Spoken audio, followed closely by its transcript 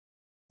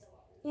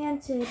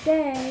And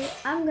today,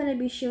 I'm going to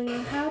be showing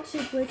you how to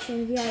glitch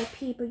in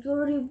VIP. But you're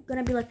already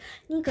going to be like,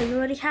 Nika, you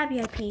already have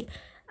VIP.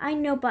 I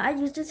know, but I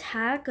used this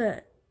hack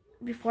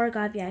before I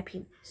got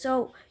VIP.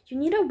 So, you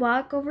need to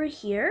walk over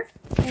here,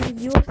 and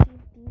you will see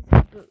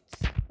these boots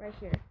right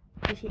here.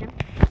 You see them?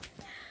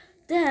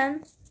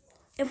 Then,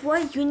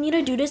 you need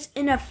to do this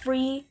in a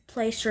free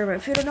play server.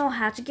 If you don't know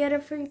how to get a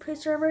free play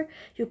server,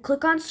 you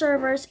click on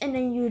servers, and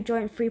then you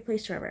join free play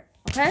server.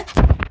 Okay?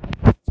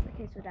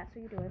 Okay, so that's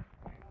what you do it.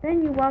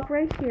 Then you walk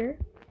right here.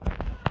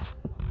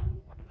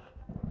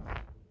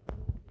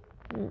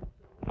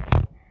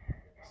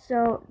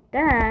 So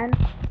then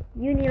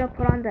you need to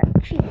put on the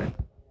cheek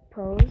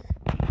pose,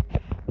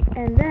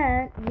 and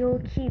then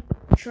you'll keep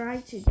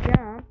trying to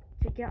jump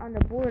to get on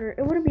the border.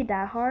 It wouldn't be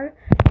that hard,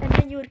 and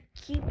then you would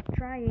keep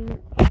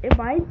trying. It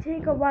might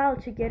take a while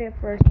to get it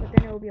first, but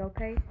then it will be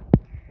okay.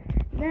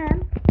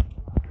 Then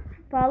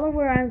follow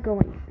where I'm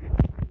going.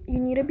 You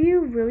need to be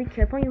really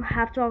careful. You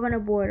have to walk on the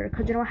border,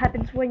 because you know what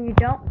happens when you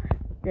don't?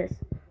 This.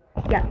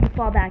 Yeah, you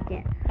fall back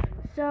in.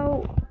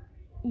 So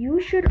you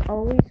should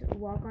always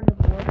walk on the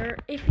border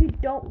if you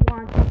don't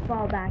want to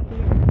fall back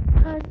in.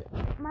 Because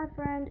my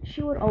friend,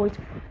 she would always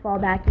fall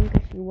back in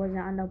because she wasn't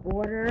on the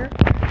border.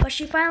 But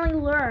she finally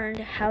learned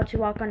how to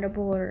walk on the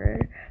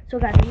border. So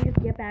guys, let me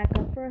just get back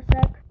up for a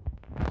sec.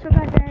 So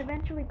guys, I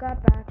eventually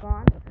got back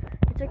on.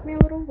 It took me a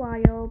little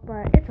while,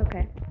 but it's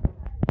okay.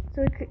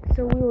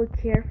 So we will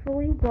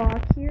carefully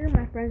walk here.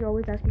 My friends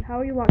always ask me, how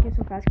are you walking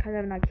so fast? Because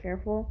I'm not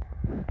careful.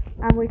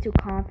 I'm way too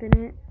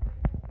confident.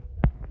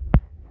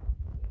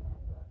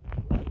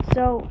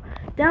 So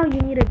now you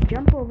need to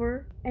jump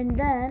over, and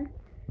then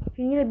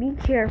you need to be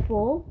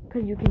careful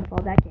because you can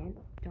fall back in.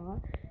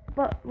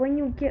 But when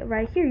you get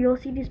right here, you'll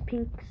see this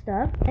pink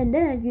stuff, and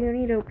then you don't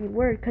need to be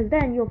worried because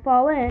then you'll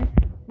fall in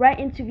right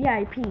into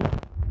VIP.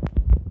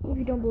 If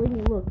you don't believe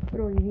me, look,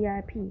 literally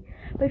VIP.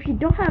 But if you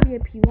don't have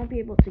VIP, you won't be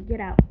able to get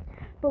out.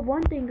 But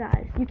one thing,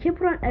 guys, you can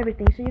put on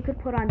everything. So you could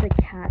put on the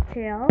cat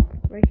tail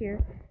right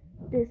here,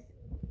 this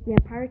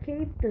vampire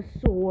cape, the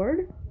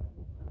sword.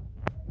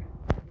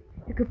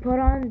 You could put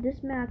on this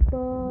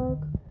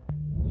MacBook.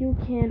 You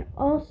can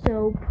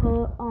also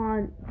put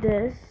on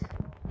this.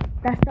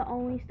 That's the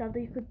only stuff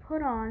that you could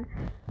put on.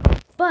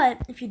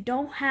 But if you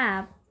don't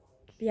have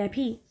VIP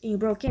and you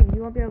broke in,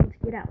 you won't be able to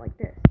get out like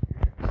this.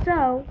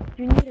 So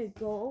you need to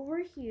go over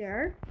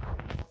here,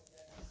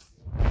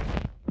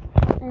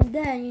 and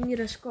then you need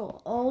to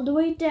scroll all the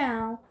way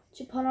down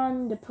to put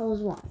on the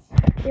pose 1.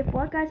 If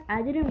what, guys,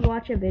 I didn't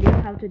watch a video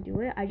how to do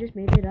it. I just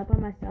made it up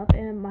on myself,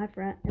 and my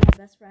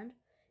best friend,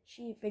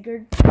 she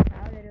figured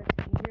out that it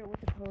was easier with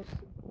the pose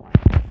 1.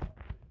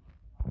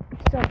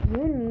 So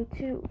you need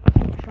to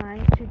keep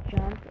trying to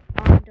jump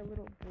on the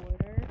little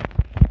border.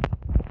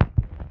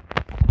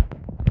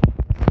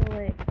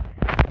 So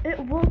it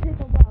will take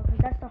a while because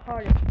that's the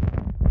hardest.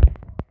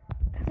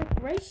 Because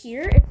right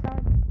here, it's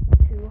not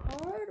too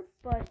hard,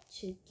 but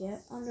to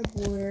get on the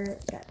border,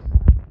 that's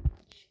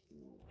much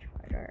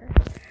harder.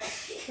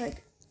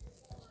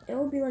 It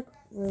will be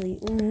really,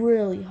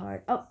 really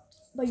hard. Oh,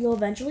 but you'll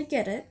eventually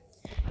get it.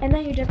 And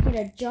then you just need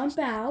to jump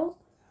out.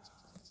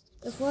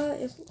 If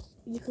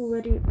you can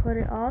already put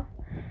it off.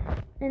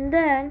 And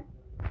then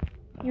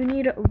you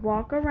need to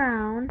walk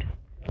around.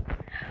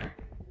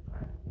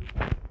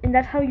 And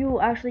that's how you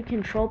actually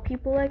control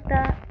people like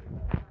that.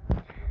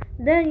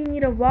 Then you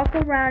need to walk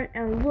around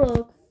and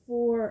look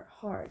for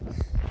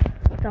hearts.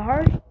 The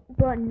hearts,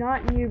 but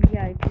not near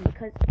VIP,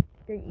 because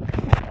then you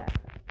can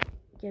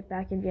get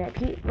back in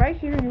VIP. Right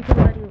here, you can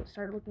already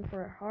start looking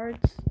for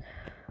hearts.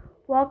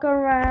 Walk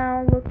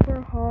around, look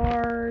for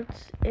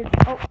hearts.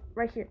 Oh,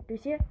 right here. Do you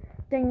see it?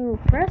 Then you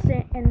press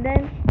it, and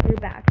then you're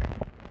back.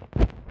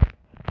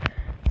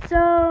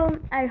 So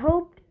I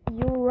hope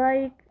you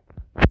like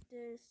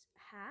this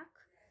hack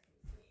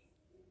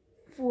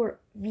for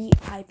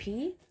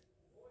VIP.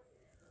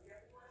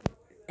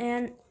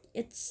 And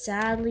it's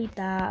sadly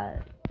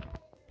that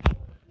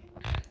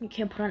you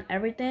can't put on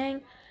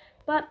everything,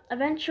 but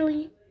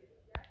eventually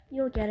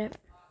you'll get it.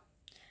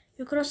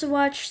 You could also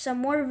watch some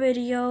more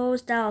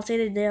videos that'll say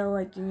that they'll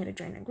you need to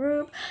join a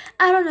group.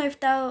 I don't know if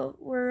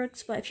that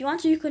works, but if you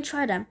want to, you can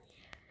try them.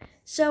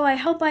 So I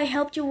hope I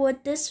helped you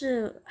with this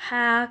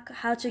hack,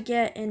 how to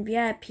get in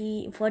VIP.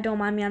 If you don't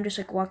mind me, I'm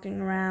just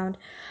walking around.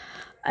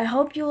 I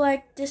hope you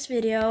liked this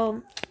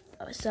video.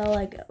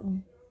 So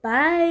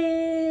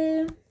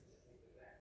bye.